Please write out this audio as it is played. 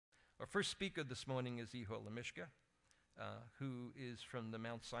Our first speaker this morning is Ihor Lemischka, who is from the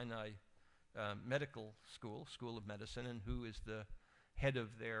Mount Sinai Medical School, School of Medicine, and who is the head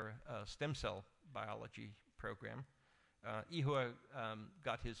of their stem cell biology program. Ihor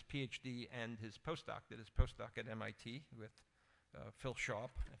got his PhD and his postdoc, did his postdoc at MIT with Phil Sharp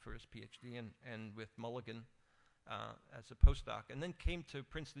for his PhD and with Mulligan as a postdoc, and then came to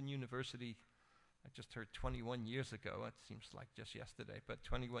Princeton University, I just heard 21 years ago, it seems like just yesterday, but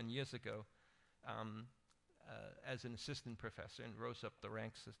 21 years ago, as an assistant professor and rose up the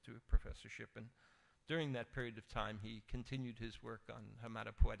ranks as to a professorship. And during that period of time, he continued his work on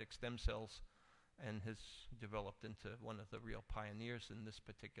hematopoietic stem cells and has developed into one of the real pioneers in this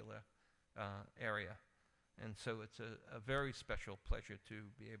particular area. And so it's a very special pleasure to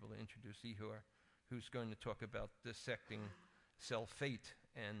be able to introduce Ihor, who's going to talk about dissecting cell fate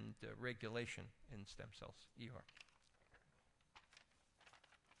and regulation in stem cells. Ihor.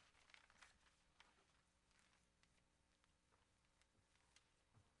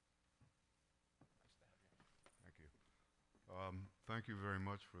 Thank you. Thank you very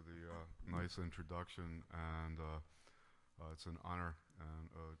much for the nice introduction, and it's an honor and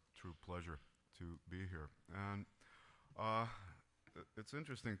a true pleasure to be here. And it's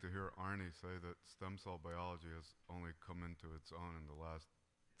interesting to hear Arnie say that stem cell biology has only come into its own in the last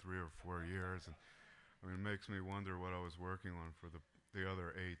 3 or 4 years. And I mean, it makes me wonder what I was working on for the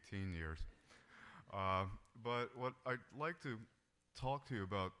other 18 years. But what I'd like to talk to you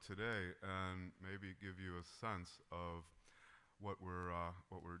about today, and maybe give you a sense of what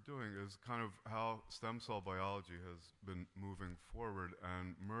we're doing, is kind of how stem cell biology has been moving forward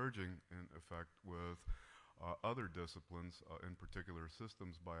and merging, in effect, with other disciplines, in particular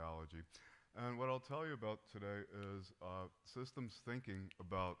systems biology. And what I'll tell you about today is systems thinking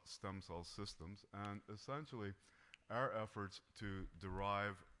about stem cell systems, and essentially our efforts to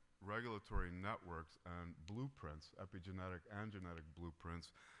derive regulatory networks and blueprints, epigenetic and genetic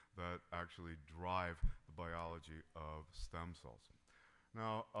blueprints, that actually drive the biology of stem cells.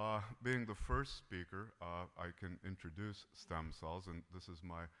 Now, being the first speaker, I can introduce stem cells, and this is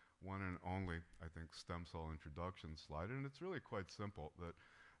my one and only, I think, stem cell introduction slide. And it's really quite simple, that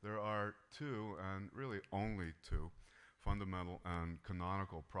there are two, and really only two, fundamental and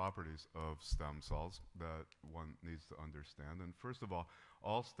canonical properties of stem cells that one needs to understand. And first of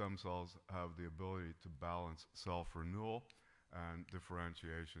all stem cells have the ability to balance self-renewal and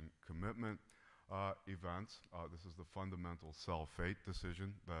differentiation commitment events. This is the fundamental cell fate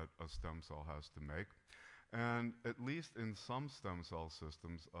decision that a stem cell has to make. And at least in some stem cell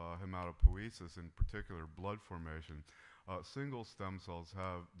systems, hematopoiesis in particular, blood formation, single stem cells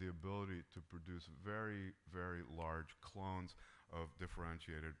have the ability to produce very, very large clones of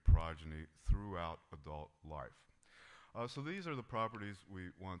differentiated progeny throughout adult life. So these are the properties we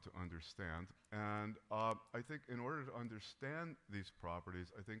want to understand. And I think in order to understand these properties,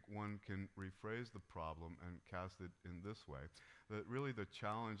 I think one can rephrase the problem and cast it in this way, that really the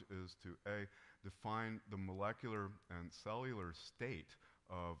challenge is to define the molecular and cellular state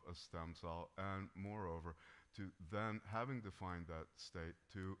of a stem cell, and moreover, to then, having defined that state,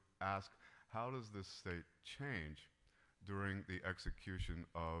 to ask, how does this state change during the execution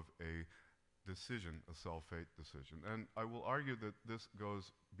of a decision, a cell fate decision? And I will argue that this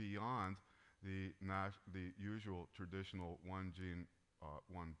goes beyond the usual traditional one gene,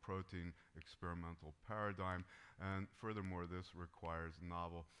 one protein experimental paradigm, and furthermore, this requires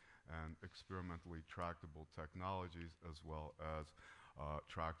novel and experimentally tractable technologies, as well as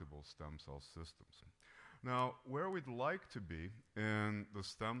tractable stem cell systems. Now, where we'd like to be in the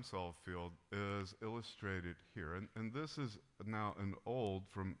stem cell field is illustrated here. And this is now an old,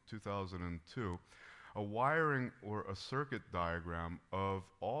 from 2002, a wiring or a circuit diagram of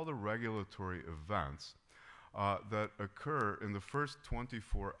all the regulatory events that occur in the first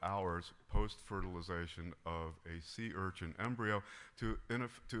 24 hours post-fertilization of a sea urchin embryo to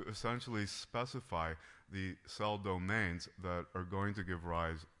essentially specify the cell domains that are going to give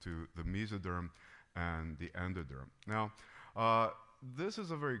rise to the mesoderm and the endoderm. Now, this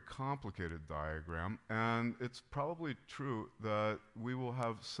is a very complicated diagram, and it's probably true that we will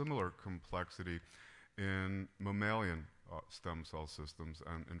have similar complexity in mammalian stem cell systems,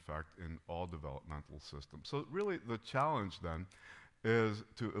 and in fact in all developmental systems. So really the challenge then is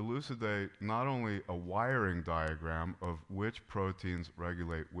to elucidate not only a wiring diagram of which proteins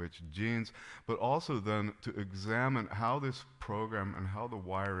regulate which genes, but also then to examine how this program and how the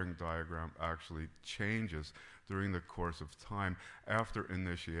wiring diagram actually changes during the course of time after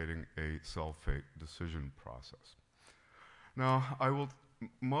initiating a cell fate decision process. Now,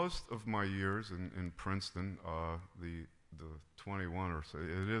 most of my years in Princeton, the the 21 or so,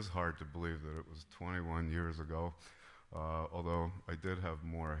 it is hard to believe that it was 21 years ago. Although I did have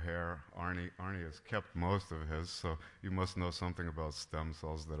more hair. Arnie has kept most of his, so you must know something about stem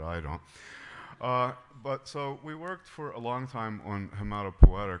cells that I don't. But so we worked for a long time on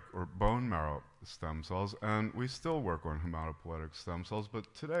hematopoietic or bone marrow stem cells, and we still work on hematopoietic stem cells, but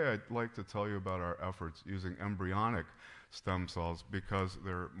today I'd like to tell you about our efforts using embryonic stem cells because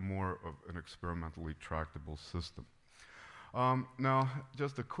they're more of an experimentally tractable system. Now,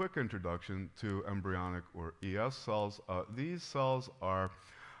 just a quick introduction to embryonic or ES cells. These cells are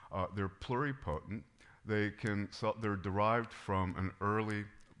they're pluripotent. They're derived from an early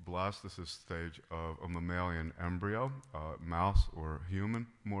blastocyst stage of a mammalian embryo, mouse or human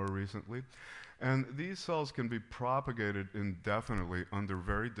more recently. And these cells can be propagated indefinitely under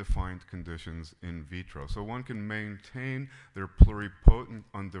very defined conditions in vitro. So one can maintain their pluripotent,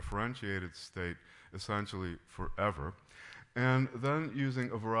 undifferentiated state essentially forever. And then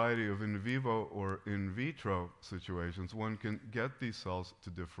using a variety of in vivo or in vitro situations, one can get these cells to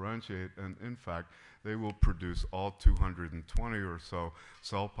differentiate, and in fact, they will produce all 220 or so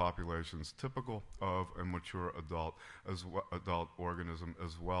cell populations typical of a mature adult organism,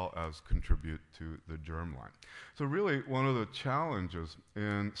 as well as contribute to the germline. So really, one of the challenges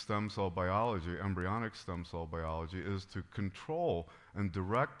in stem cell biology, embryonic stem cell biology, is to control and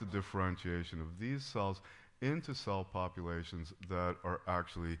direct the differentiation of these cells into cell populations that are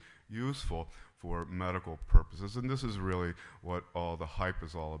actually useful for medical purposes. And this is really what all the hype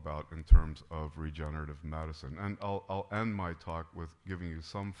is all about in terms of regenerative medicine. And I'll end my talk with giving you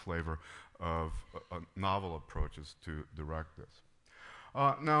some flavor of novel approaches to direct this.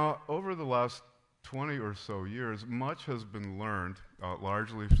 Now, over the last 20 or so years, much has been learned,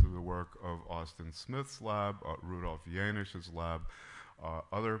 largely through the work of Austin Smith's lab, Rudolf Janisch's lab,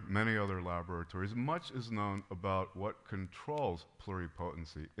 many other laboratories. Much is known about what controls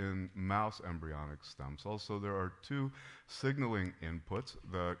pluripotency in mouse embryonic stem cells. So there are two signaling inputs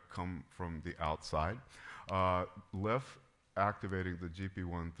that come from the outside. LIF, activating the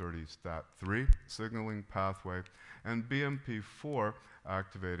GP130 STAT3 signaling pathway, and BMP4,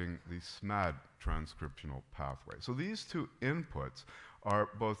 activating the SMAD transcriptional pathway. So these two inputs are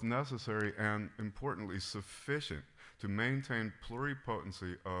both necessary and, importantly, sufficient to maintain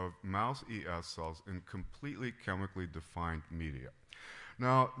pluripotency of mouse ES cells in completely chemically defined media.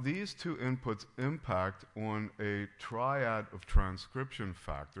 Now, these two inputs impact on a triad of transcription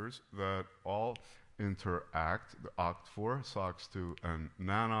factors that all interact, the OCT4, SOX2, and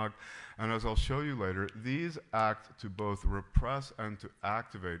NANOG. And as I'll show you later, these act to both repress and to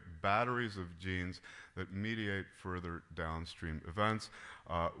activate batteries of genes that mediate further downstream events,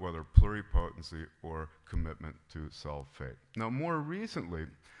 whether pluripotency or commitment to cell fate. Now, more recently,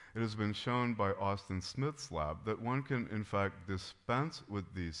 it has been shown by Austin Smith's lab that one can, in fact, dispense with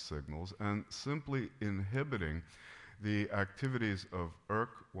these signals, and simply inhibiting the activities of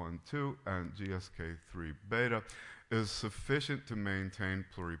ERK1/2 and GSK3 beta is sufficient to maintain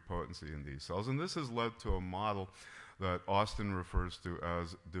pluripotency in these cells. And this has led to a model that Austin refers to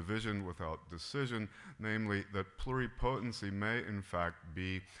as division without decision, namely that pluripotency may in fact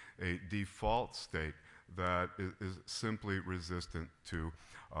be a default state that is simply resistant to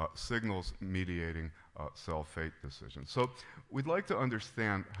signals mediating cell fate decisions. So we'd like to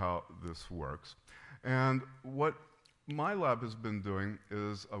understand how this works. And what my lab has been doing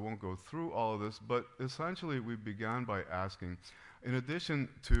is, I won't go through all of this, but essentially we began by asking, in addition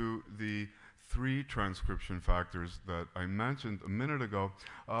to the three transcription factors that I mentioned a minute ago,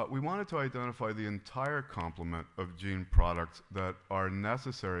 we wanted to identify the entire complement of gene products that are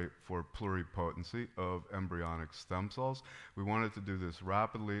necessary for pluripotency of embryonic stem cells. We wanted to do this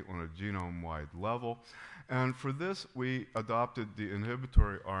rapidly on a genome-wide level. And for this, we adopted the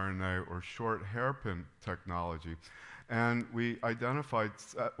inhibitory RNA or short hairpin technology. And we identified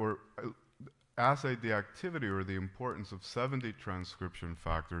or assayed the activity or the importance of 70 transcription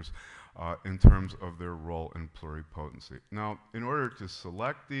factors in terms of their role in pluripotency. Now, in order to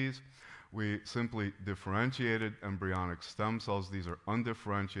select these, we simply differentiated embryonic stem cells. These are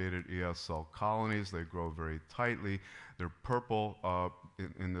undifferentiated ES cell colonies. They grow very tightly. They're purple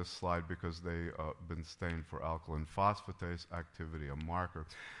in this slide because they've been stained for alkaline phosphatase activity, a marker.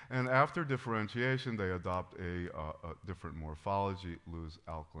 And after differentiation, they adopt a different morphology, lose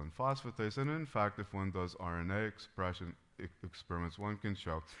alkaline phosphatase. And in fact, if one does RNA expression experiments, one can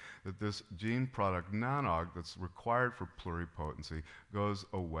show that this gene product NANOG that's required for pluripotency goes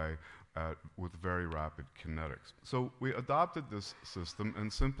away with very rapid kinetics. So we adopted this system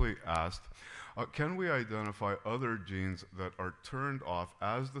and simply asked, can we identify other genes that are turned off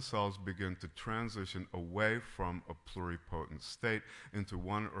as the cells begin to transition away from a pluripotent state into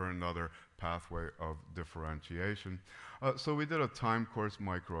one or another pathway of differentiation? So we did a time course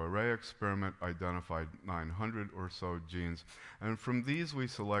microarray experiment, identified 900 or so genes, and from these we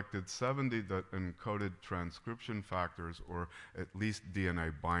selected 70 that encoded transcription factors or at least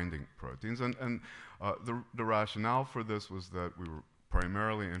DNA binding proteins. And the rationale for this was that we were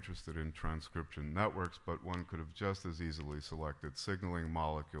primarily interested in transcription networks, but one could have just as easily selected signaling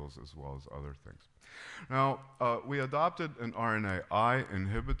molecules as well as other things. Now, we adopted an RNAi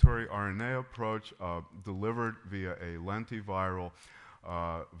inhibitory RNA approach delivered via a lentiviral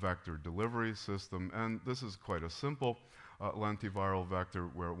vector delivery system, and this is quite a simple lentiviral vector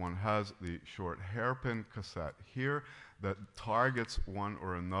where one has the short hairpin cassette here that targets one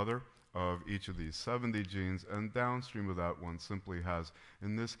or another of each of these 70 genes, and downstream of that one simply has,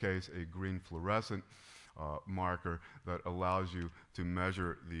 in this case, a green fluorescent marker that allows you to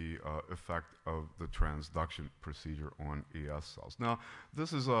measure the effect of the transduction procedure on ES cells. Now,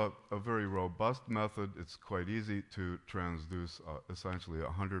 this is a very robust method. It's quite easy to transduce essentially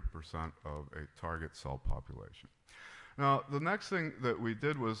 100% of a target cell population. Now, the next thing that we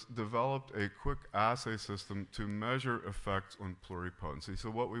did was developed a quick assay system to measure effects on pluripotency. So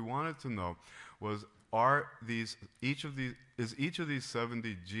what we wanted to know was, is each of these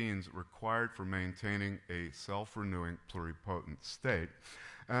 70 genes required for maintaining a self-renewing pluripotent state?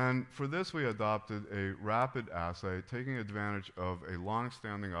 And for this, we adopted a rapid assay, taking advantage of a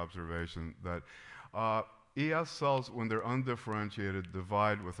long-standing observation that ES cells, when they're undifferentiated,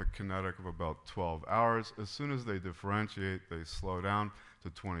 divide with a kinetic of about 12 hours. As soon as they differentiate, they slow down to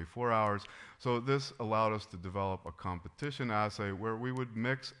 24 hours. So this allowed us to develop a competition assay where we would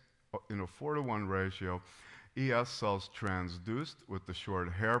mix in a 4-to-1 ratio ES cells transduced with the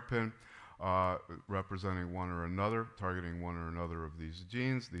short hairpin representing one or another, targeting one or another of these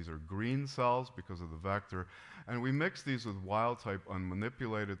genes. These are green cells because of the vector. And we mix these with wild-type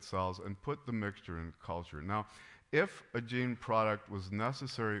unmanipulated cells and put the mixture in culture. Now, if a gene product was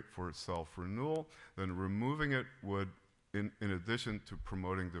necessary for self-renewal, then removing it would, in addition to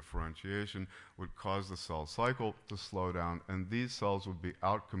promoting differentiation, would cause the cell cycle to slow down, and these cells would be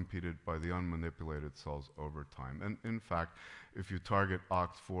outcompeted by the unmanipulated cells over time. And in fact, if you target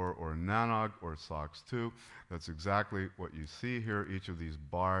OCT4 or NANOG or SOX2, that's exactly what you see here. Each of these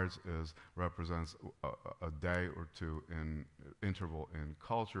bars represents a day or two in interval in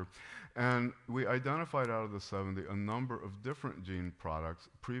culture. And we identified out of the 70 a number of different gene products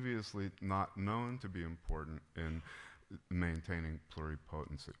previously not known to be important in maintaining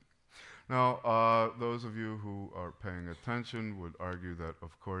pluripotency. Now, those of you who are paying attention would argue that,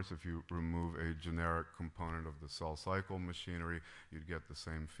 of course, if you remove a generic component of the cell cycle machinery, you'd get the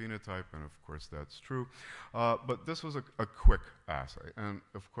same phenotype, and of course that's true. But this was a quick assay, and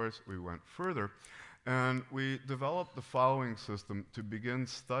of course we went further, and we developed the following system to begin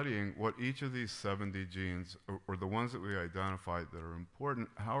studying what each of these 70 genes, or the ones that we identified that are important,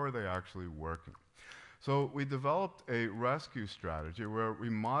 how are they actually working. So we developed a rescue strategy where we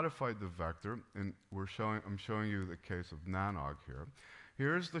modified the vector, and I'm showing you the case of NANOG here.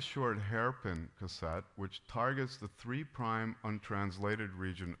 Here's the short hairpin cassette, which targets the 3' untranslated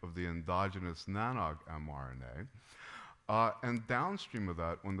region of the endogenous NANOG mRNA. And downstream of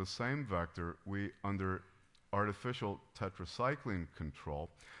that, on the same vector, under artificial tetracycline control,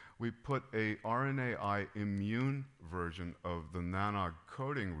 we put a RNAi immune version of the NANOG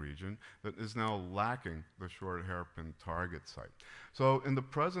coding region that is now lacking the short hairpin target site. So in the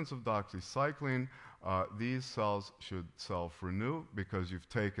presence of doxycycline, these cells should self-renew because you've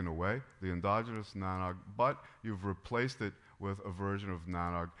taken away the endogenous NANOG, but you've replaced it with a version of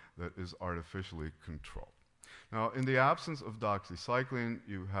NANOG that is artificially controlled. Now, in the absence of doxycycline,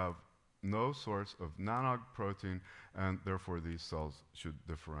 you have no source of NANOG protein, and therefore these cells should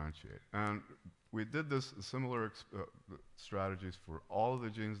differentiate. And we did this similar strategies for all of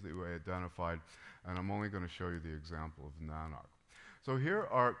the genes that we identified, and I'm only going to show you the example of NANOG. So here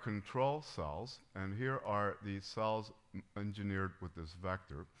are control cells, and here are the cells engineered with this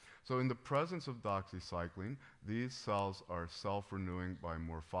vector. So in the presence of doxycycline, these cells are self-renewing by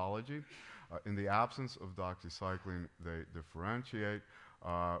morphology. In the absence of doxycycline, they differentiate.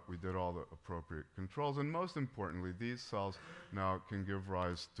 We did all the appropriate controls, and most importantly, these cells now can give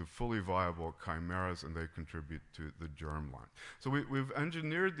rise to fully viable chimeras, and they contribute to the germline. So we've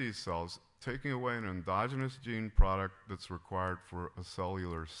engineered these cells, taking away an endogenous gene product that's required for a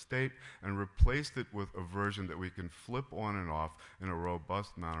cellular state and replaced it with a version that we can flip on and off in a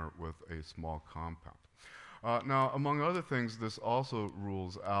robust manner with a small compound. Now, among other things, this also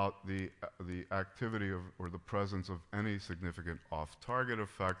rules out the activity of, or the presence of any significant off-target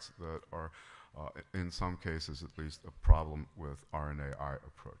effects that are, in some cases at least, a problem with RNAi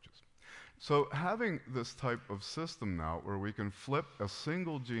approaches. So having this type of system now where we can flip a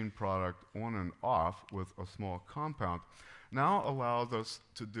single gene product on and off with a small compound now allows us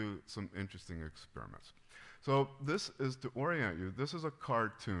to do some interesting experiments. So this is, to orient you, this is a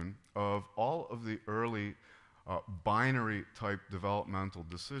cartoon of all of the early binary type developmental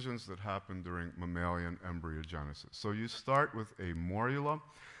decisions that happen during mammalian embryogenesis. So you start with a morula,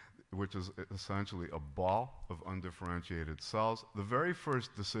 which is essentially a ball of undifferentiated cells. The very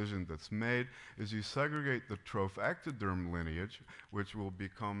first decision that's made is you segregate the trophectoderm lineage, which will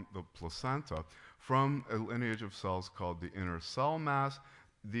become the placenta, from a lineage of cells called the inner cell mass.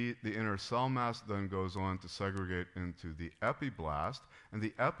 The inner cell mass then goes on to segregate into the epiblast, and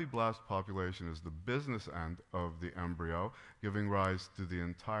the epiblast population is the business end of the embryo, giving rise to the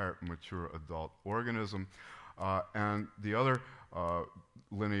entire mature adult organism. And the other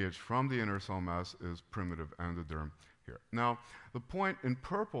lineage from the inner cell mass is primitive endoderm here. Now, the point in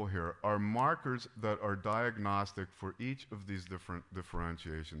purple here are markers that are diagnostic for each of these different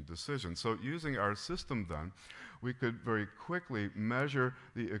differentiation decisions. So using our system then, we could very quickly measure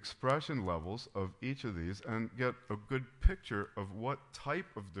the expression levels of each of these and get a good picture of what type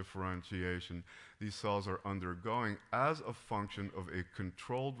of differentiation these cells are undergoing as a function of a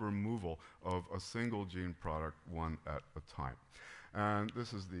controlled removal of a single gene product, one at a time. And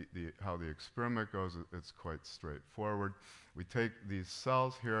this is how the experiment goes. It's quite straightforward. We take these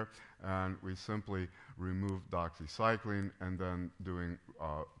cells here and we simply remove doxycycline and then doing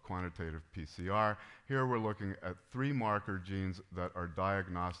quantitative PCR. Here we're looking at 3 marker genes that are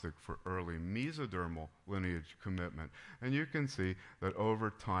diagnostic for early mesodermal lineage commitment. And you can see that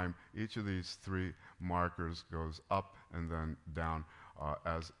over time, each of these 3 markers goes up and then down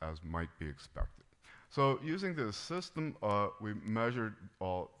as might be expected. So using this system, we measured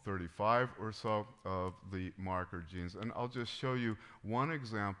all 35 or so of the marker genes. And I'll just show you one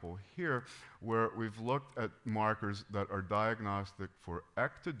example here where we've looked at markers that are diagnostic for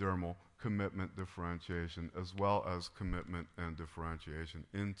ectodermal commitment differentiation as well as commitment and differentiation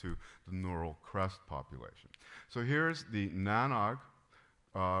into the neural crest population. So here's the nanog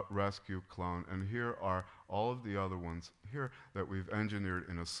rescue clone, and here are all of the other ones here that we've engineered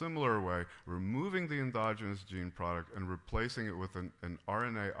in a similar way, removing the endogenous gene product and replacing it with an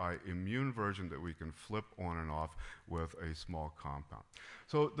RNAi immune version that we can flip on and off with a small compound.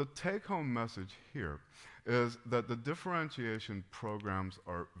 So the take-home message here is that the differentiation programs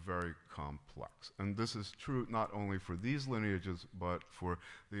are very complex. And this is true not only for these lineages, but for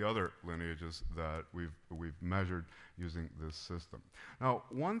the other lineages that we've measured using this system. Now,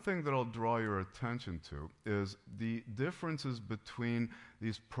 one thing that I'll draw your attention to is the differences between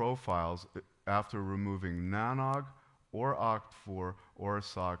these profiles after removing nanog or OCT4 or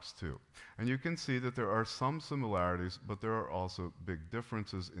SOX2. And you can see that there are some similarities, but there are also big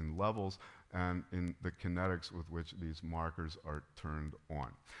differences in levels and in the kinetics with which these markers are turned on.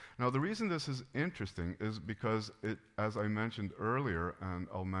 Now, the reason this is interesting is because as I mentioned earlier, and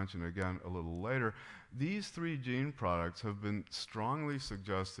I'll mention again a little later, these 3 gene products have been strongly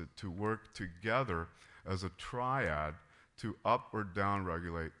suggested to work together as a triad to up or down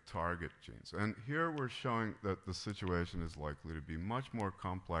regulate target genes. And here we're showing that the situation is likely to be much more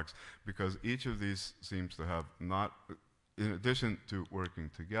complex because each of these seems to have not, in addition to working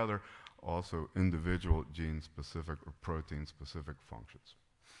together, also individual gene-specific or protein-specific functions.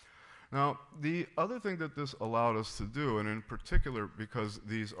 Now, the other thing that this allowed us to do, and in particular because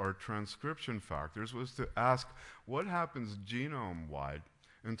these are transcription factors, was to ask what happens genome-wide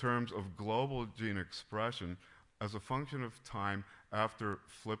in terms of global gene expression as a function of time after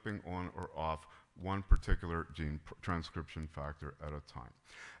flipping on or off one particular gene transcription factor at a time.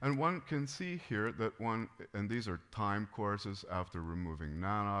 And one can see here that and these are time courses after removing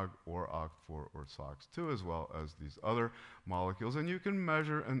nanog or OCT4 or SOX2 as well as these other molecules. And you can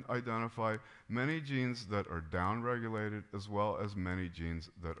measure and identify many genes that are downregulated as well as many genes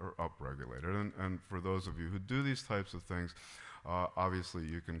that are upregulated. And for those of you who do these types of things, Obviously,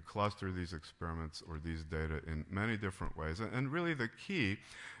 you can cluster these experiments or these data in many different ways. And really the key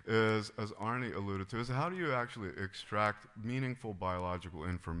is, as Arnie alluded to, is how do you actually extract meaningful biological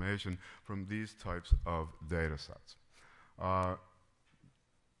information from these types of data sets?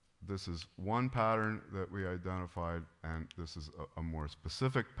 This is one pattern that we identified, and this is a more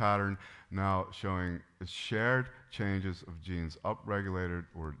specific pattern now showing shared changes of genes upregulated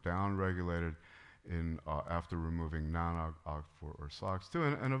or downregulated after removing NANOG, OCT4, or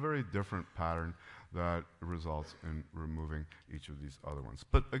SOX2, and a very different pattern that results in removing each of these other ones.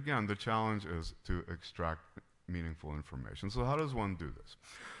 But again, the challenge is to extract meaningful information. So how does one do this?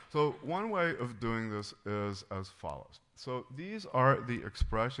 So one way of doing this is as follows. So these are the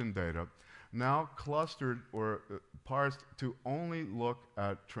expression data now clustered or parsed to only look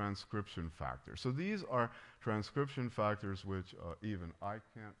at transcription factors. So these are transcription factors which even I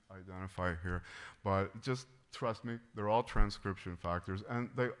can't identify here, but just trust me, they're all transcription factors, and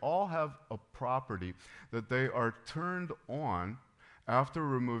they all have a property that they are turned on after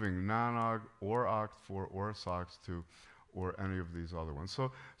removing NANOG or OCT4 or SOX2 or any of these other ones.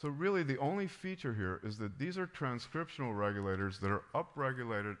 So really the only feature here is that these are transcriptional regulators that are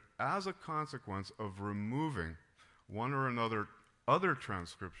upregulated as a consequence of removing one or another other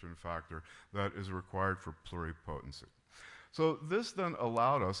transcription factor that is required for pluripotency. So this then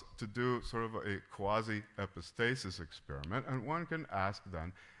allowed us to do sort of a quasi-epistasis experiment, and one can ask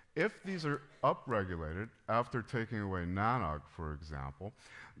then, if these are upregulated after taking away NANOG, for example,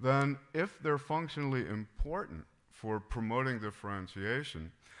 then if they're functionally important for promoting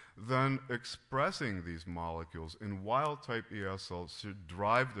differentiation, then expressing these molecules in wild-type ES cells should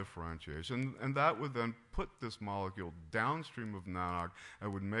drive differentiation, and that would then put this molecule downstream of NANOG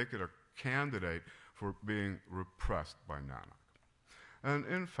and would make it a candidate for being repressed by NANOG. And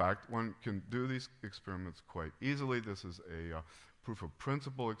in fact, one can do these experiments quite easily. This is a proof of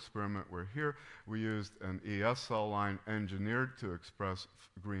principle experiment where here we used an ES cell line engineered to express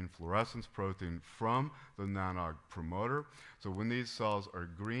green fluorescence protein from the NANOG promoter. So when these cells are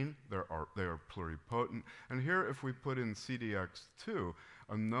green, they are pluripotent. And here, if we put in CDX2,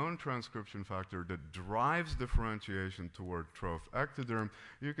 a known transcription factor that drives differentiation toward troph ectoderm,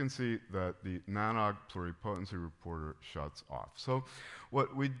 you can see that the NANOG pluripotency reporter shuts off. So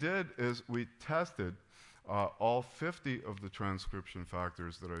what we did is we tested all 50 of the transcription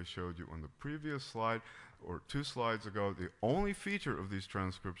factors that I showed you on the previous slide, or 2 slides ago. The only feature of these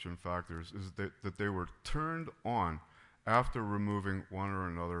transcription factors is that they were turned on after removing one or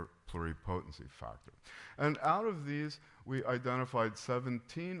another pluripotency factor. And out of these, we identified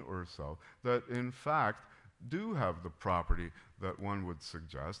 17 or so that, in fact, do have the property that one would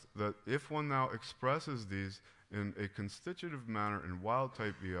suggest that if one now expresses these in a constitutive manner in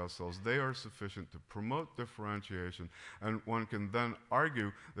wild-type ES cells, they are sufficient to promote differentiation, and one can then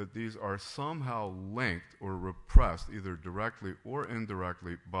argue that these are somehow linked or repressed either directly or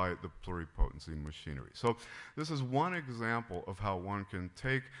indirectly by the pluripotency machinery. So this is one example of how one can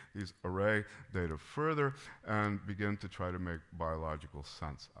take these array data further and begin to try to make biological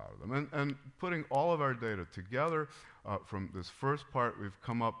sense out of them. And putting all of our data together from this first part, we've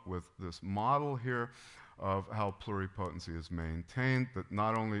come up with this model here of how pluripotency is maintained, that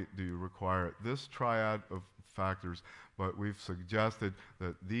not only do you require this triad of factors, but we've suggested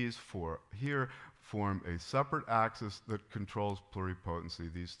that these 4 here form a separate axis that controls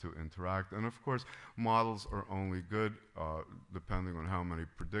pluripotency. These 2 interact. And of course, models are only good depending on how many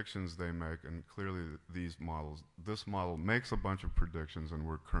predictions they make, and clearly this model makes a bunch of predictions, and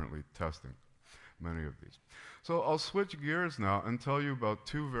we're currently testing many of these. So I'll switch gears now and tell you about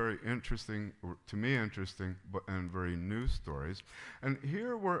 2 very interesting, or to me interesting, and very new stories. And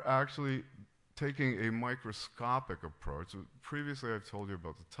here we're actually taking a microscopic approach. Previously I've told you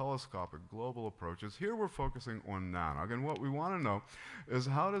about the telescopic global approaches. Here we're focusing on NANOG, and what we want to know is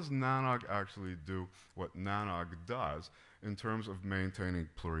how does NANOG actually do what NANOG does in terms of maintaining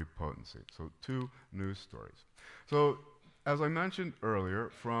pluripotency. So 2 news stories. So as I mentioned earlier,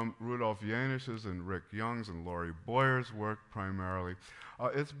 from Rudolf Janish's and Rick Young's and Laurie Boyer's work primarily,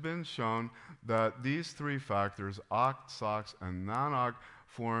 it's been shown that these 3 factors, OCT, SOX, and NANOG,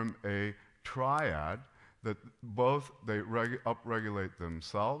 form a triad that both they upregulate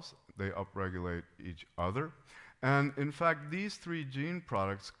themselves, they upregulate each other, and in fact these 3 gene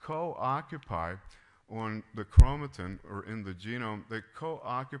products co-occupy on the chromatin, or in the genome, they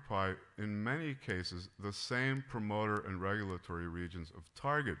co-occupy, in many cases, the same promoter and regulatory regions of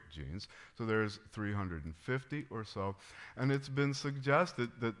target genes. So there's 350 or so. And it's been suggested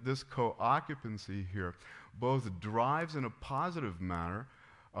that this co-occupancy here both drives in a positive manner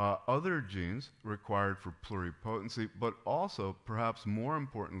other genes required for pluripotency, but also, perhaps more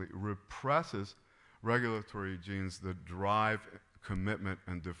importantly, represses regulatory genes that drive commitment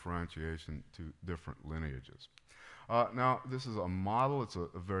and differentiation to different lineages. Now, this is a model. It's a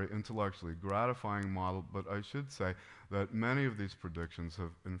very intellectually gratifying model, but I should say that many of these predictions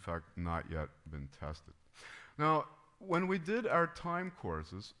have, in fact, not yet been tested. Now, when we did our time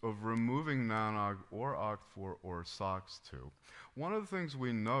courses of removing NANOG or OCT4 or SOX2, one of the things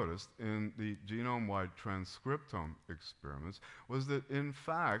we noticed in the genome-wide transcriptome experiments was that, in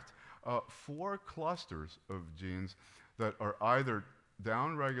fact, 4 clusters of genes that are either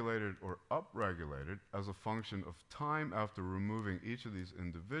downregulated or upregulated as a function of time after removing each of these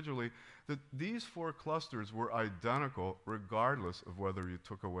individually, that these 4 clusters were identical regardless of whether you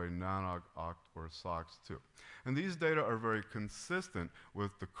took away NANOG, OCT, or SOX2. And these data are very consistent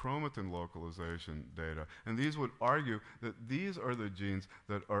with the chromatin localization data. And these would argue that these are the genes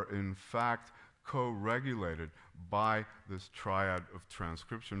that are in fact co-regulated by this triad of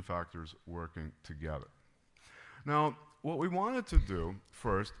transcription factors working together. Now, what we wanted to do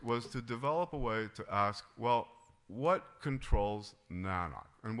first was to develop a way to ask, well, what controls NANOG?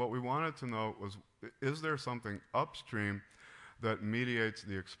 And what we wanted to know was, is there something upstream that mediates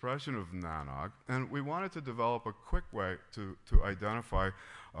the expression of NANOG? And we wanted to develop a quick way to identify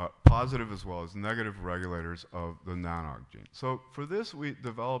positive as well as negative regulators of the NANOG gene. So for this, we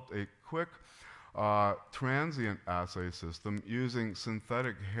developed a quick transient assay system using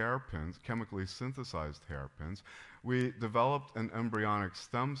synthetic hairpins, chemically synthesized hairpins. We developed an embryonic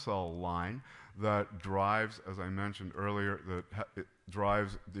stem cell line that drives, as I mentioned earlier, it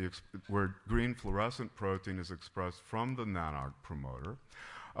drives where green fluorescent protein is expressed from the NANOG promoter.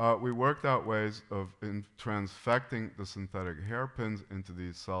 We worked out ways of transfecting the synthetic hairpins into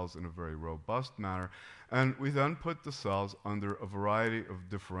these cells in a very robust manner, and we then put the cells under a variety of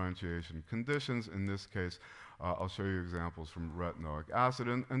differentiation conditions. In this case, I'll show you examples from retinoic acid,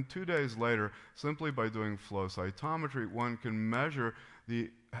 and 2 days later, simply by doing flow cytometry, one can measure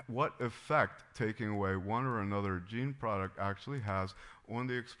what effect taking away one or another gene product actually has on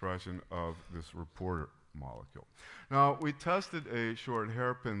the expression of this reporter molecule. Now, we tested a short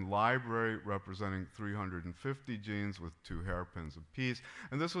hairpin library representing 350 genes with 2 hairpins apiece,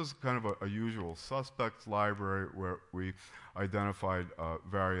 and this was kind of a usual suspects library where we identified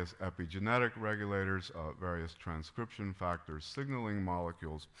various epigenetic regulators, various transcription factors, signaling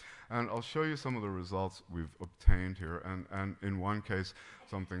molecules, and I'll show you some of the results we've obtained here, and in one case,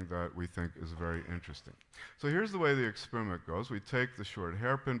 something that we think is very interesting. So here's the way the experiment goes. We take the short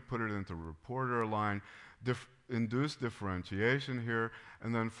hairpin, put it into a reporter line, induce differentiation here,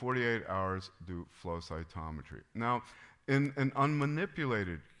 and then 48 hours do flow cytometry. Now, in an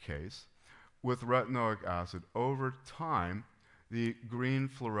unmanipulated case, with retinoic acid, over time, the green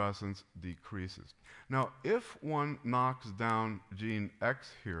fluorescence decreases. Now, if one knocks down gene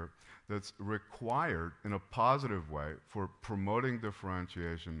X here, that's required in a positive way for promoting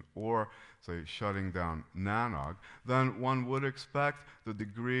differentiation or, say, shutting down NANOG, then one would expect the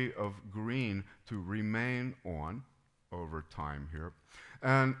degree of green to remain on over time here.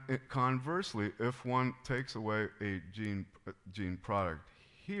 And conversely, if one takes away a gene product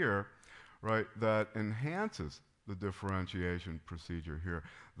here, right, that enhances the differentiation procedure here,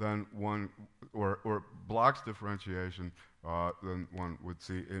 then one, or blocks differentiation, then one would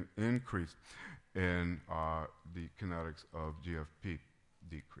see an increase in the kinetics of GFP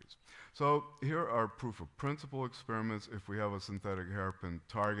decrease. So here are proof of principle experiments. If we have a synthetic hairpin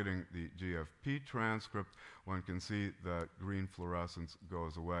targeting the GFP transcript, one can see that green fluorescence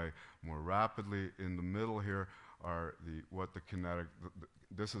goes away more rapidly. In the middle here are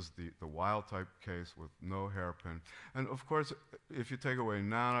this is the wild type case with no hairpin. And of course, if you take away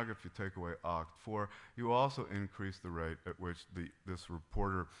NANOG, if you take away OCT4, you also increase the rate at which this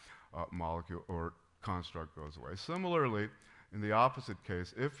reporter molecule or construct goes away. Similarly, in the opposite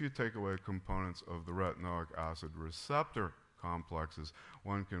case, if you take away components of the retinoic acid receptor complexes,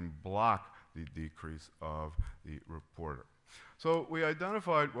 one can block the decrease of the reporter. So we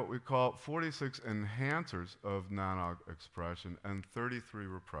identified what we call 46 enhancers of NANOG expression and 33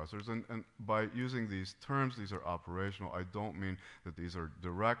 repressors. And by using these terms, these are operational. I don't mean that these are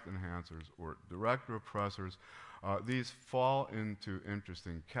direct enhancers or direct repressors. These fall into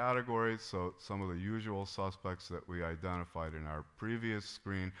interesting categories. So some of the usual suspects that we identified in our previous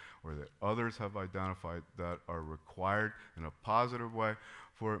screen or that others have identified that are required in a positive way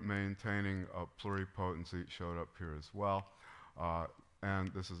for maintaining pluripotency showed up here as well.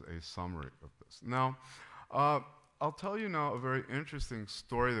 And this is a summary of this. Now, I'll tell you now a very interesting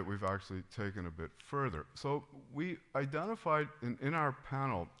story that we've actually taken a bit further. So we identified in our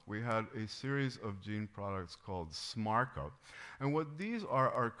panel, we had a series of gene products called SMARCA. And what these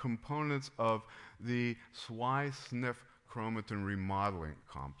are components of the SWI/SNF chromatin remodeling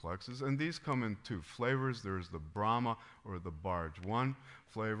complexes, and these come in two flavors. There's the Brahma or the Barge1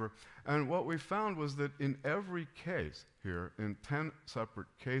 flavor, and what we found was that in every case here, in 10 separate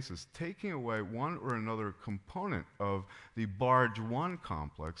cases, taking away one or another component of the Barge1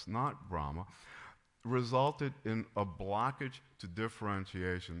 complex, not Brahma, resulted in a blockage to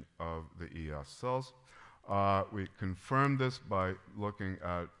differentiation of the ES cells. We confirmed this by looking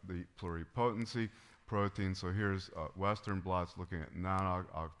at the pluripotency protein. So here's Western blots looking at NANOG,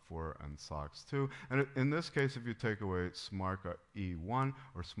 OCT4, and SOX2. And in this case, if you take away SMARCA E1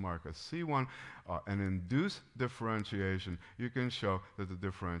 or SMARCA C1 and induce differentiation, you can show that the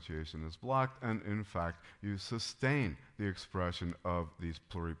differentiation is blocked, and in fact, you sustain the expression of these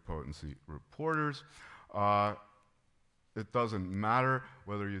pluripotency reporters. It doesn't matter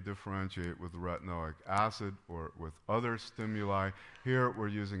whether you differentiate with retinoic acid or with other stimuli. Here we're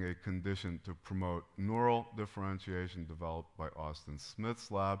using a condition to promote neural differentiation developed by Austin Smith's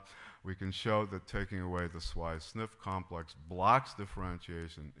lab. We can show that taking away the SWI/SNF complex blocks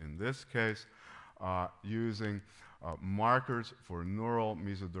differentiation in this case using markers for neural,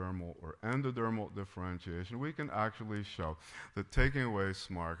 mesodermal, or endodermal differentiation. We can actually show that taking away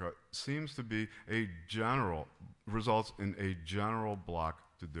SMARCA seems to be a general, results in a general block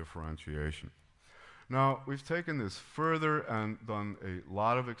to differentiation. Now, we've taken this further and done a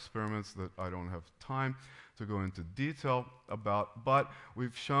lot of experiments that I don't have time to go into detail about, but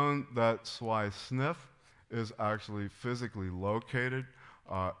we've shown that SWI/SNF is actually physically located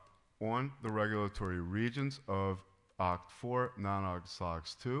on the regulatory regions of OCT4, NANOG,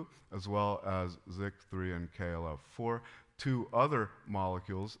 SOX2, as well as ZIC3 and KLF4, two other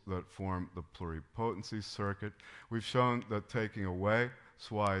molecules that form the pluripotency circuit. We've shown that taking away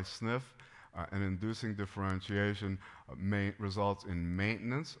SWI/SNF and inducing differentiation results in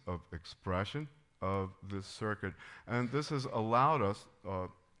maintenance of expression of this circuit. And this has allowed us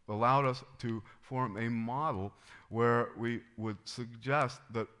to form a model where we would suggest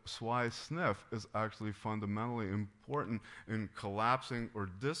that SWI/SNF is actually fundamentally important in collapsing or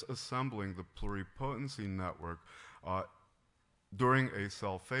disassembling the pluripotency network during a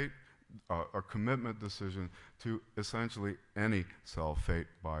cell fate, a commitment decision to essentially any cell fate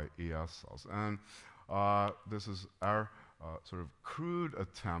by ES cells. And this is our sort of crude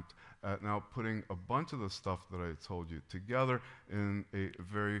attempt at now putting a bunch of the stuff that I told you together in a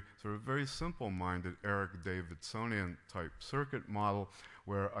very simple-minded Eric Davidsonian type circuit model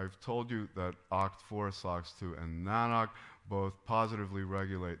where I've told you that OCT4, SOX2, and NANOG both positively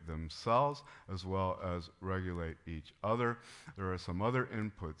regulate themselves as well as regulate each other. There are some other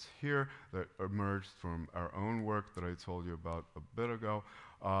inputs here that emerged from our own work that I told you about a bit ago.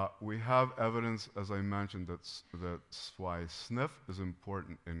 We have evidence, as I mentioned, that SWI/SNF is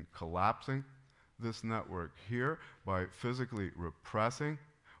important in collapsing this network here by physically repressing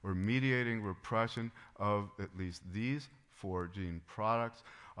or mediating repression of at least these 4 gene products.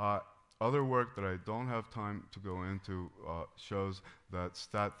 Other work that I don't have time to go into shows that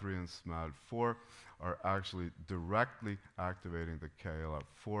STAT3 and SMAD4 are actually directly activating the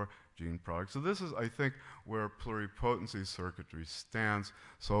KLF4 gene product. So this is, I think, where pluripotency circuitry stands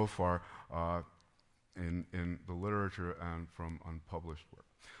so far in the literature and from unpublished work.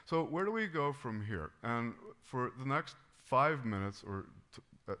 So where do we go from here? And for the next 5 minutes or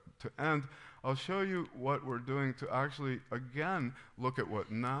to end, I'll show you what we're doing to actually, again, look at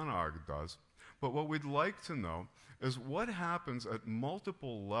what NANOG does. But what we'd like to know is what happens at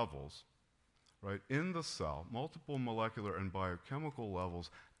multiple levels, right, in the cell, multiple molecular and biochemical levels,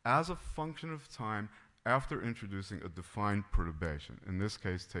 as a function of time after introducing a defined perturbation, in this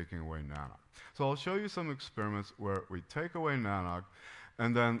case, taking away NANOG. So I'll show you some experiments where we take away NANOG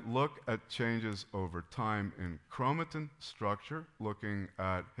and then look at changes over time in chromatin structure, looking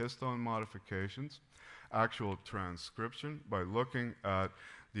at histone modifications, actual transcription by looking at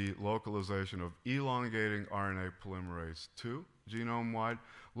the localization of elongating RNA polymerase II genome-wide,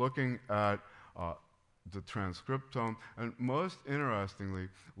 looking at the transcriptome, and most interestingly,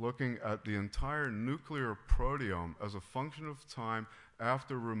 looking at the entire nuclear proteome as a function of time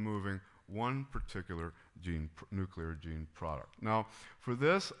after removing one particular nuclear gene product. Now, for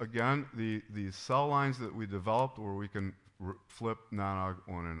this, again, the cell lines that we developed where we can flip NANOG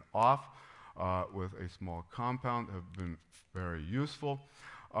on and off with a small compound have been very useful.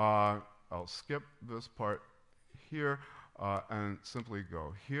 I'll skip this part here. and simply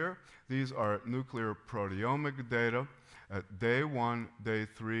go here. These are nuclear proteomic data at day 1, day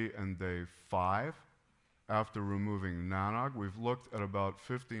 3, and day 5. After removing nanog, we've looked at about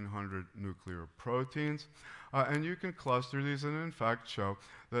 1,500 nuclear proteins, and you can cluster these and in fact show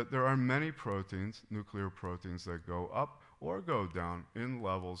that there are many proteins, nuclear proteins, that go up or go down in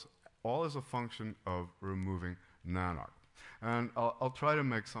levels, all as a function of removing nanog. And I'll try to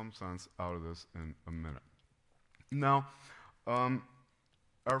make some sense out of this in a minute. Now,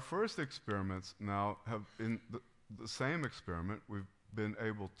 our first experiments now have been the same experiment. We've been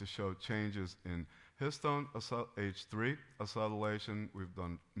able to show changes in histone H3 acetylation. We've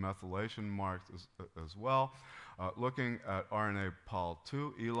done methylation marks as well, looking at RNA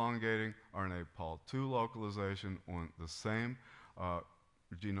pol2, elongating RNA pol2 localization on the same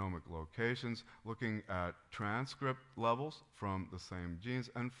genomic locations, looking at transcript levels from the same genes,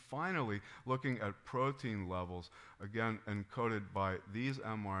 and finally looking at protein levels, again encoded by these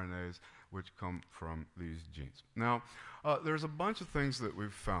mRNAs which come from these genes. Now, there's a bunch of things that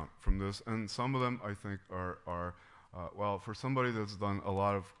we've found from this, and some of them I think are well, for somebody that's done a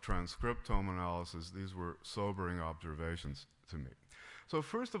lot of transcriptome analysis, these were sobering observations to me. So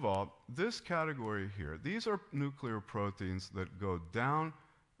first of all, this category here, these are nuclear proteins that go down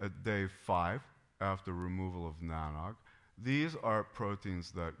at day 5 after removal of nanog. These are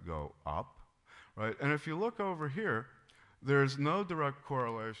proteins that go up, right? And if you look over here, there's no direct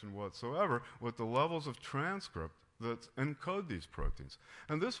correlation whatsoever with the levels of transcript that encode these proteins.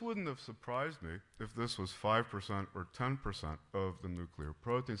 And this wouldn't have surprised me if this was 5% or 10% of the nuclear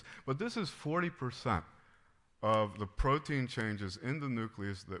proteins, but this is 40% of the protein changes in the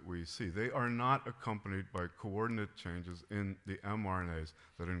nucleus that we see. They are not accompanied by coordinate changes in the mRNAs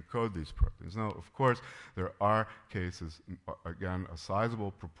that encode these proteins. Now, of course, there are cases, again, a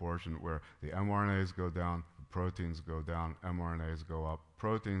sizable proportion where the mRNAs go down, the proteins go down, mRNAs go up,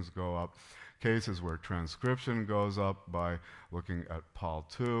 proteins go up. Cases where transcription goes up by looking at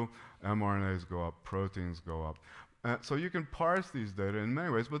pol2, mRNAs go up, proteins go up. So you can parse these data in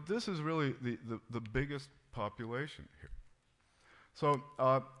many ways, but this is really the biggest population here. So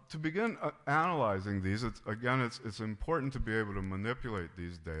to begin analyzing these, it's important to be able to manipulate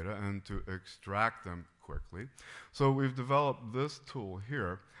these data and to extract them quickly. So we've developed this tool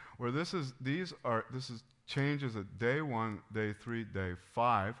here, where this is changes at day 1, day 3, day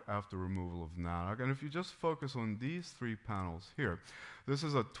 5 after removal of nanog. And if you just focus on these 3 panels here, this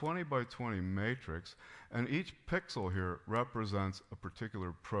is a 20 by 20 matrix, and each pixel here represents a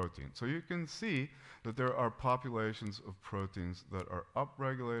particular protein. So you can see that there are populations of proteins that are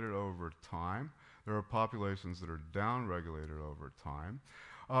upregulated over time. There are populations that are downregulated over time.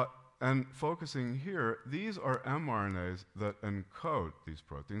 And focusing here, these are mRNAs that encode these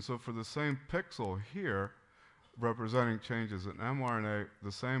proteins. So for the same pixel here, representing changes in mRNA,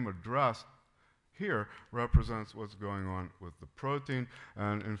 the same address here represents what's going on with the protein.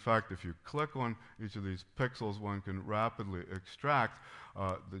 And in fact, if you click on each of these pixels, one can rapidly extract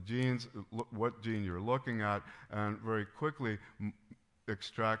the genes, what gene you're looking at, and very quickly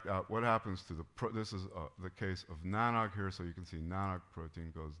extract out what happens to this is the case of nanog here, so you can see nanog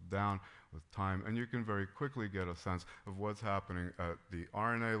protein goes down with time, and you can very quickly get a sense of what's happening at the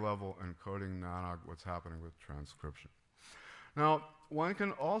RNA level, encoding nanog, what's happening with transcription. Now, one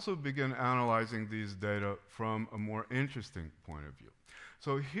can also begin analyzing these data from a more interesting point of view.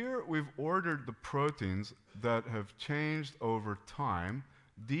 So here we've ordered the proteins that have changed over time,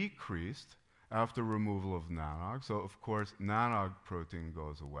 decreased after removal of nanog. So of course, nanog protein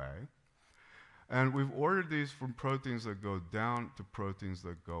goes away. And we've ordered these from proteins that go down to proteins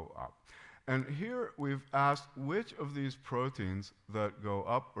that go up. And here we've asked which of these proteins that go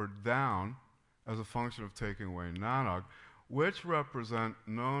up or down as a function of taking away nanog, which represent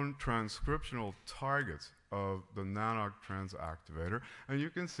known transcriptional targets of the nanog transactivator. And you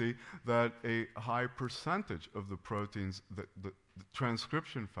can see that a high percentage of the proteins, the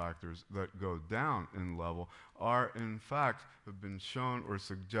transcription factors that go down in level are in fact have been shown or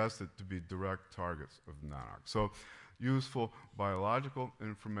suggested to be direct targets of nanog. So useful biological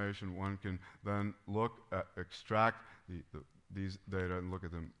information, one can then look at, extract these data and look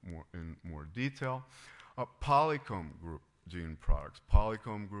at them in more detail. Polycomb group gene products.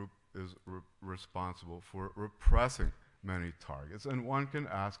 Polycomb group is responsible for repressing many targets, and one can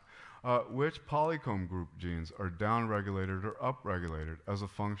ask which polycomb group genes are downregulated or upregulated as a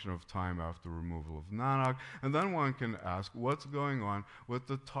function of time after removal of nanog, and then one can ask what's going on with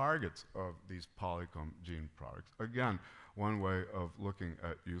the targets of these polycomb gene products. Again, one way of looking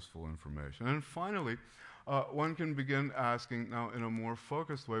at useful information. And finally, one can begin asking now in a more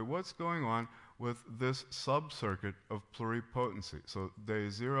focused way, what's going on with this subcircuit of pluripotency. So day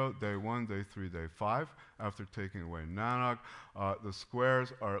 0, day 1, day 3, day 5, after taking away NANOG. The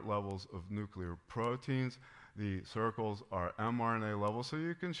squares are at levels of nuclear proteins. The circles are mRNA levels. So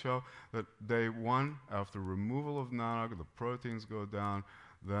you can show that day 1, after removal of NANOG, the proteins go down.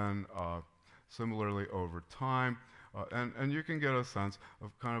 Then similarly over time. And you can get a sense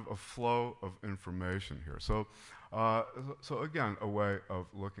of kind of a flow of information here. So again, a way of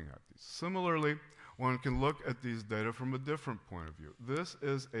looking at these. Similarly, one can look at these data from a different point of view. This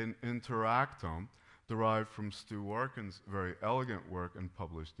is an interactome derived from Stu Orkin's very elegant work and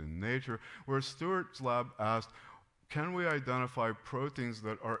published in Nature, where Stewart's lab asked, can we identify proteins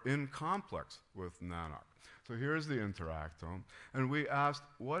that are in complex with NANOG? So here's the interactome, and we asked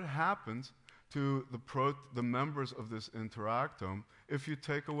what happens to the members of this interactome if you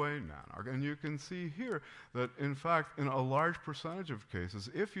take away NANOG. And you can see here that, in fact, in a large percentage of cases,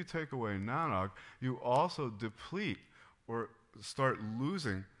 if you take away NANOG, you also deplete or start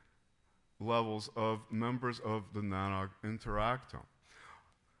losing levels of members of the NANOG interactome.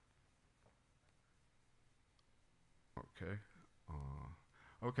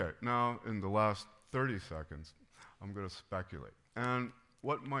 Okay, now in the last 30 seconds, I'm going to speculate. And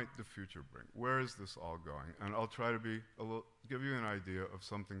what might the future bring? Where is this all going? And I'll try to give you an idea of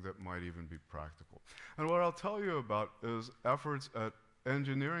something that might even be practical. And what I'll tell you about is efforts at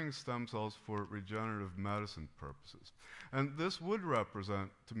engineering stem cells for regenerative medicine purposes. And this would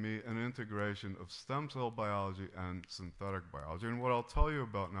represent, to me, an integration of stem cell biology and synthetic biology. And what I'll tell you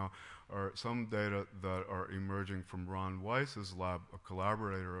about now are some data that are emerging from Ron Weiss's lab, a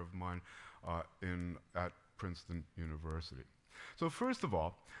collaborator of mine at Princeton University. So first of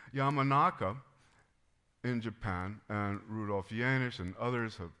all, Yamanaka in Japan and Rudolf Janisch and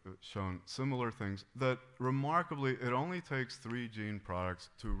others have shown similar things, that remarkably it only takes 3 gene products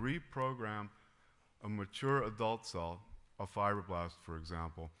to reprogram a mature adult cell, a fibroblast for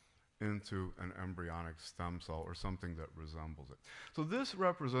example, into an embryonic stem cell or something that resembles it. So this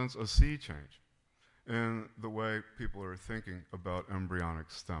represents a sea change in the way people are thinking about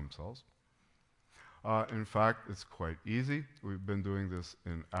embryonic stem cells. In fact, it's quite easy. We've been doing this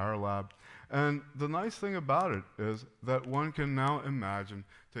in our lab. And the nice thing about it is that one can now imagine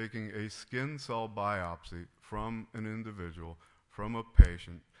taking a skin cell biopsy from an individual, from a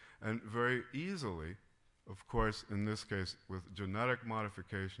patient, and very easily, of course, in this case, with genetic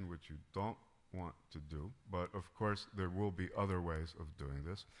modification, which you don't want to do, but of course there will be other ways of doing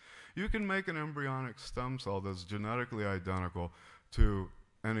this, you can make an embryonic stem cell that's genetically identical to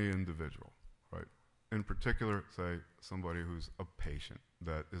any individual. In particular, say, somebody who's a patient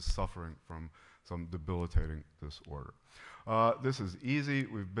that is suffering from some debilitating disorder. This is easy.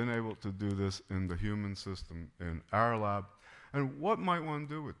 We've been able to do this in the human system in our lab. And what might one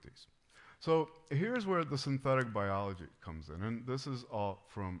do with these? So here's where the synthetic biology comes in, and this is all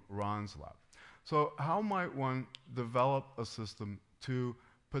from Ron's lab. So how might one develop a system to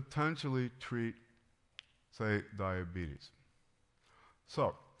potentially treat, say, diabetes?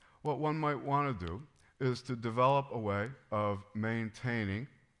 So what one might want to do is to develop a way of maintaining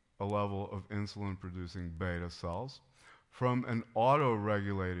a level of insulin-producing beta cells from an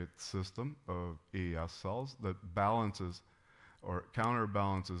auto-regulated system of ES cells that balances or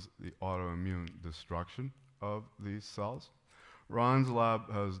counterbalances the autoimmune destruction of these cells. Ron's lab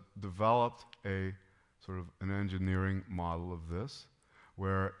has developed a sort of an engineering model of this,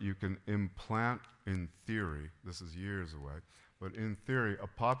 where you can implant, in theory, this is years away, but in theory, a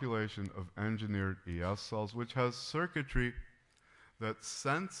population of engineered ES cells which has circuitry that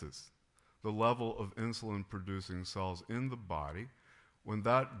senses the level of insulin-producing cells in the body. When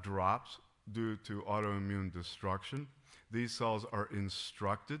that drops due to autoimmune destruction, these cells are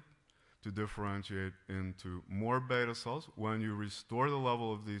instructed to differentiate into more beta cells. When you restore the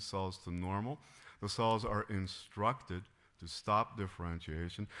level of these cells to normal, the cells are instructed to stop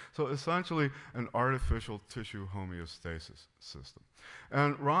differentiation. So essentially an artificial tissue homeostasis system.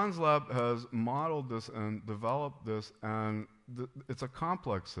 And Ron's lab has modeled this and developed this, and it's a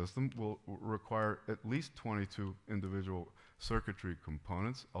complex system, will require at least 22 individual circuitry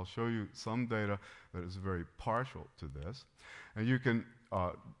components. I'll show you some data that is very partial to this. And you can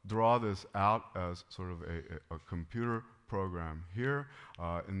draw this out as sort of a computer program here.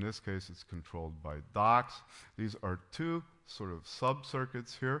 In this case, it's controlled by docks. These are 2 sort of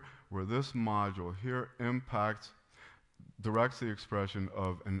sub-circuits here, where this module here directs the expression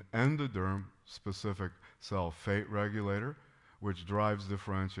of an endoderm-specific cell fate regulator, which drives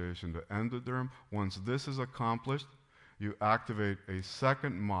differentiation to endoderm. Once this is accomplished, you activate a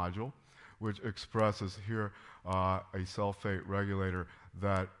second module, which expresses here a cell fate regulator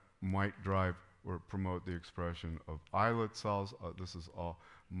that might drive or promote the expression of islet cells. This is all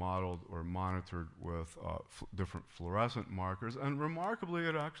modeled or monitored with different fluorescent markers, and remarkably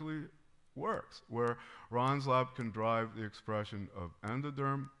it actually works, where Ron's lab can drive the expression of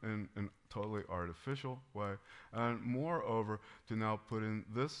endoderm in a totally artificial way, and moreover to now put in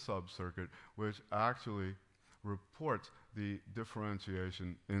this subcircuit, which actually reports the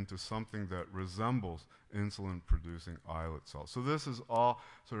differentiation into something that resembles insulin-producing islet cells. So this is all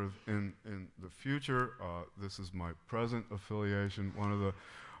sort of in the future. This is my present affiliation. One of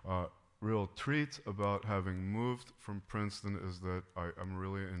the real treats about having moved from Princeton is that I'm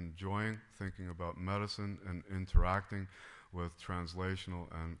really enjoying thinking about medicine and interacting with translational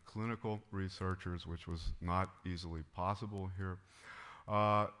and clinical researchers, which was not easily possible here.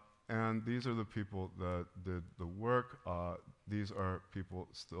 And these are the people that did the work. These are people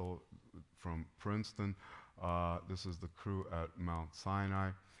still from Princeton. This is the crew at Mount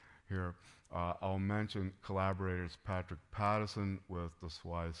Sinai here. I'll mention collaborators Patrick Pattison with the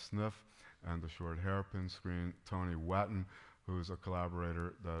SWI sniff and the short hairpin screen, Tony Wetton, who's a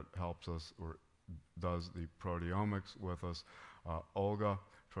collaborator that helps us or does the proteomics with us, Olga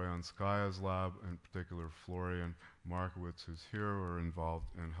Troyanskaya's lab, in particular Florian Markowitz, who's here, are involved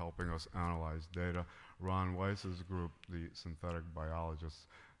in helping us analyze data, Ron Weiss's group, the synthetic biologists,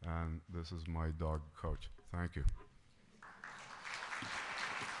 and this is my dog, Coach. Thank you.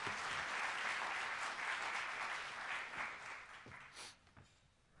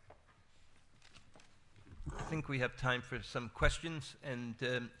 I think we have time for some questions, and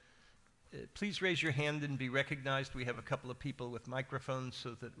please raise your hand and be recognized. We have a couple of people with microphones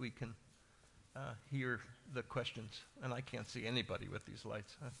so that we can hear the questions. And I can't see anybody with these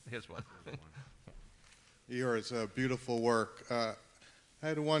lights. Here's one. Ihor, it's a beautiful work. I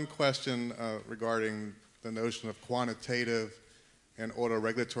had one question regarding the notion of quantitative and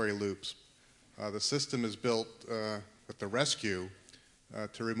autoregulatory loops. The system is built with the rescue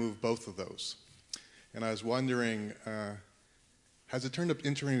to remove both of those. And I was wondering, has it turned up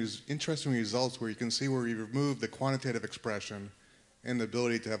interesting results where you can see where you remove the quantitative expression and the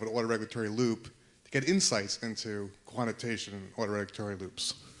ability to have an autoregulatory loop to get insights into quantitation and autoregulatory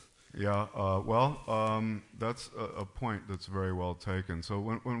loops? Yeah, that's a point that's very well taken. So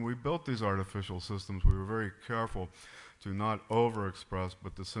when we built these artificial systems, we were very careful to not overexpress,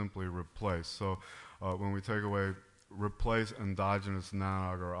 but to simply replace. So when we take away, replace endogenous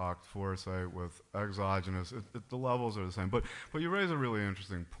NANOG or OCT4, say, with exogenous, the levels are the same. But you raise a really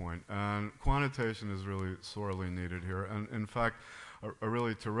interesting point, and quantitation is really sorely needed here. And in fact, a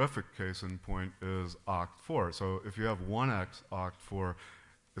really terrific case in point is OCT4. So if you have 1x OCT4,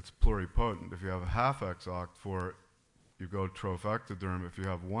 it's pluripotent. If you have a half x OCT4, you go trophectoderm. If you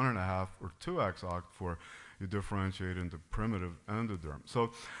have 1.5 or 2x OCT4, you differentiate into primitive endoderm.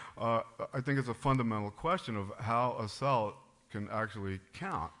 So I think it's a fundamental question of how a cell can actually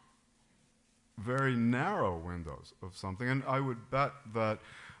count very narrow windows of something. And I would bet that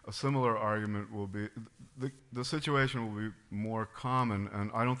a similar argument will be, the situation will be more common,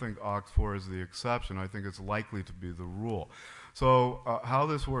 and I don't think OCT4 is the exception. I think it's likely to be the rule. So how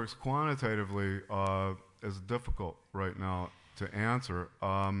this works quantitatively is difficult right now to answer.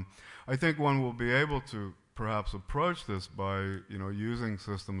 I think one will be able to perhaps approach this by using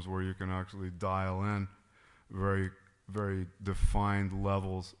systems where you can actually dial in very, very defined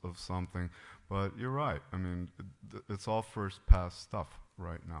levels of something. But you're right. I mean, it's all first pass stuff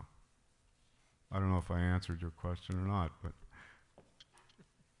right now. I don't know if I answered your question or not, but.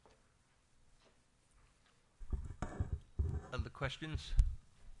 Other questions?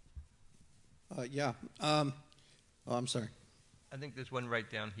 Yeah. Oh, I'm sorry. I think there's one right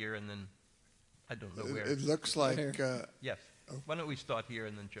down here, and then I don't know where. It looks like... yes. Why don't we start here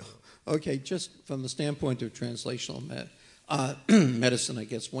and then Joe? Okay, just from the standpoint of translational medicine, I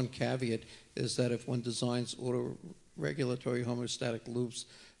guess one caveat is that if one designs autoregulatory homeostatic loops,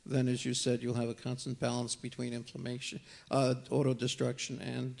 then, as you said, you'll have a constant balance between inflammation, autodestruction,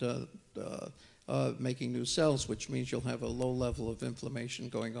 and making new cells, which means you'll have a low level of inflammation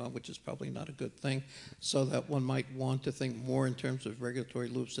going on, which is probably not a good thing, so that one might want to think more in terms of regulatory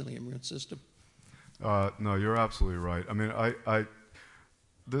loops in the immune system. No, you're absolutely right. I mean,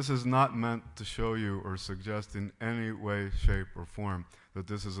 this is not meant to show you or suggest in any way, shape, or form that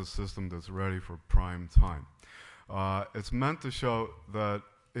this is a system that's ready for prime time. It's meant to show that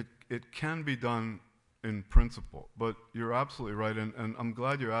it can be done in principle, but you're absolutely right, and I'm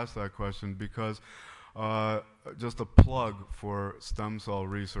glad you asked that question because just a plug for stem cell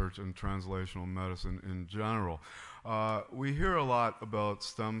research and translational medicine in general. We hear a lot about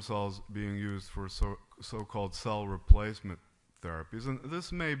stem cells being used for so-called cell replacement therapies, and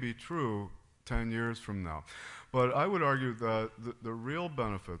this may be true 10 years from now. But I would argue that the real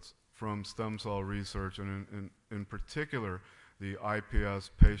benefits from stem cell research, and in particular the iPS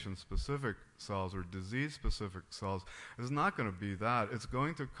patient-specific cells or disease-specific cells, is not going to be that. It's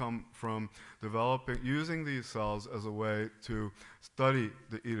going to come from using these cells as a way to study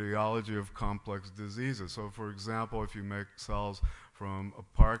the etiology of complex diseases. So for example, if you make cells from a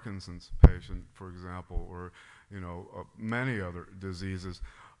Parkinson's patient, for example, or many other diseases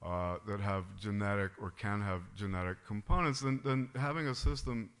that have genetic or can have genetic components, then having a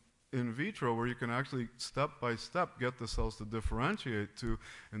system in vitro where you can actually step by step get the cells to differentiate to,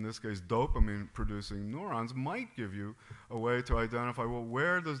 in this case, dopamine producing neurons might give you a way to identify, well,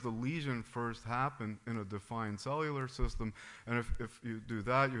 where does the lesion first happen in a defined cellular system? And if you do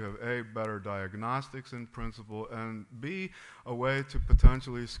that, you have A, better diagnostics in principle, and B, a way to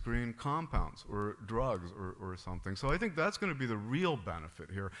potentially screen compounds or drugs or something. So I think that's going to be the real benefit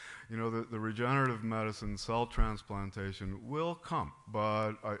here. The regenerative medicine cell transplantation will come,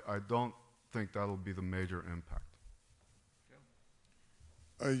 but I don't think that'll be the major impact.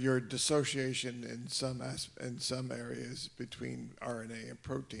 Your dissociation in some areas between RNA and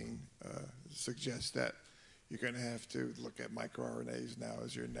protein suggests that you're going to have to look at microRNAs now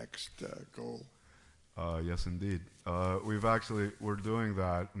as your next goal. Yes, indeed. We're doing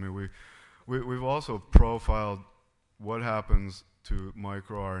that. I mean, we've also profiled what happens to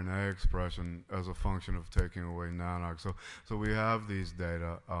microRNA expression as a function of taking away nanox. So we have these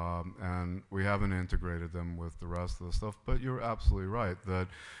data, and we haven't integrated them with the rest of the stuff. But you're absolutely right that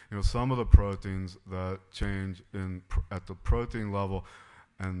some of the proteins that change at the protein level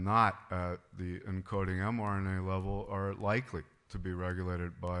and not at the encoding mRNA level are likely to be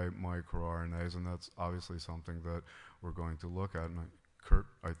regulated by microRNAs, and that's obviously something that we're going to look at. And Kurt,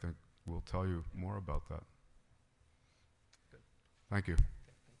 I think, will tell you more about that. Thank you.